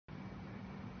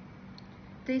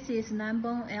This is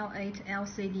Nanbong L8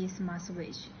 LCD Smart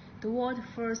Switch, the world's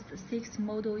first 6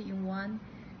 model-in-one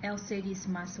LCD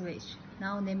Smart Switch.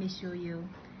 Now let me show you.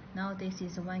 Now this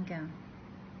is one gun.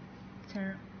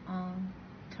 Turn on,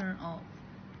 turn off,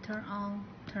 turn on,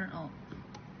 turn off.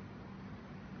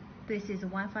 This is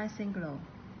Wi-Fi signal.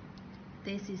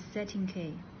 This is setting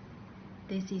key.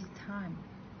 This is time.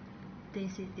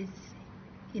 This is its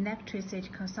electricity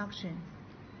consumption.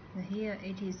 And here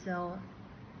it is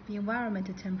environment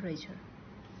temperature.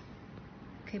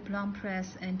 Keep long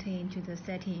press enter into the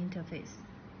setting interface.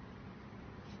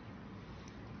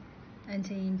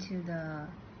 Enter into the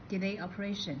delay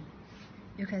operation.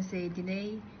 You can see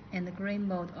delay and green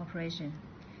mode operation.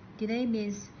 Delay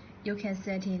means you can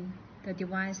set in the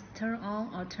device turn on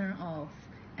or turn off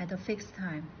at a fixed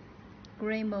time.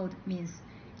 Green mode means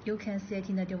you can set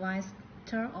in the device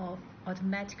turn off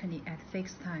automatically at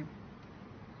fixed time.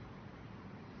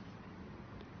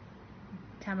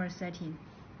 Timer setting.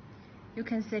 You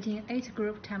can set in 8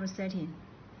 group timer setting.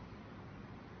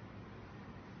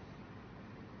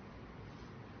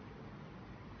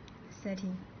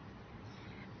 Setting.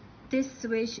 This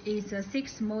switch is a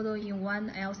 6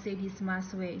 model-in-one LCD smart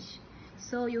switch.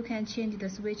 So you can change the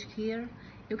switch here.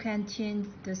 You can change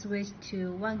the switch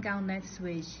to 1-gun LED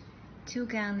switch,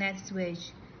 2-gun LED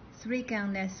switch,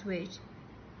 3-gun LED switch,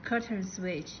 curtain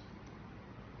switch,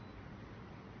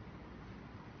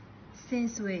 scene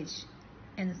switch,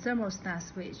 and thermostat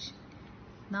switch.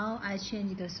 Now I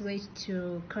change the switch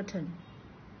to curtain.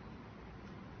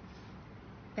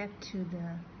 Back to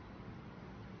the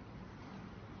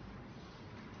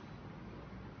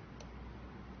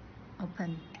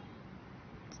open,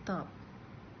 stop.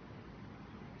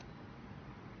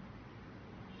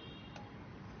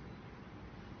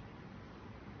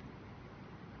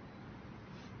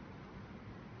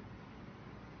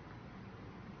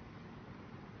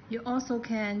 You also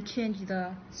can change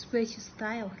the switch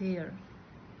style here.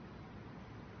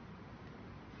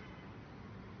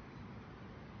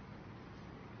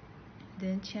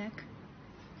 Then check.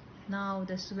 Now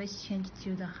the switch changed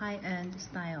to the high-end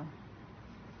style.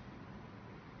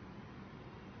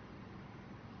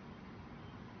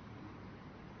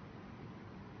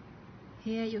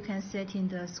 Here you can set in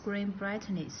the screen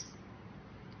brightness.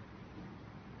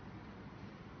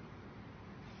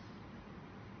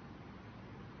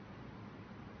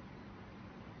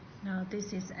 Now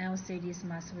this is LCD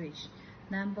Smart Switch.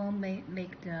 Nanbong may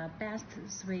make the best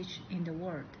switch in the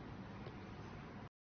world.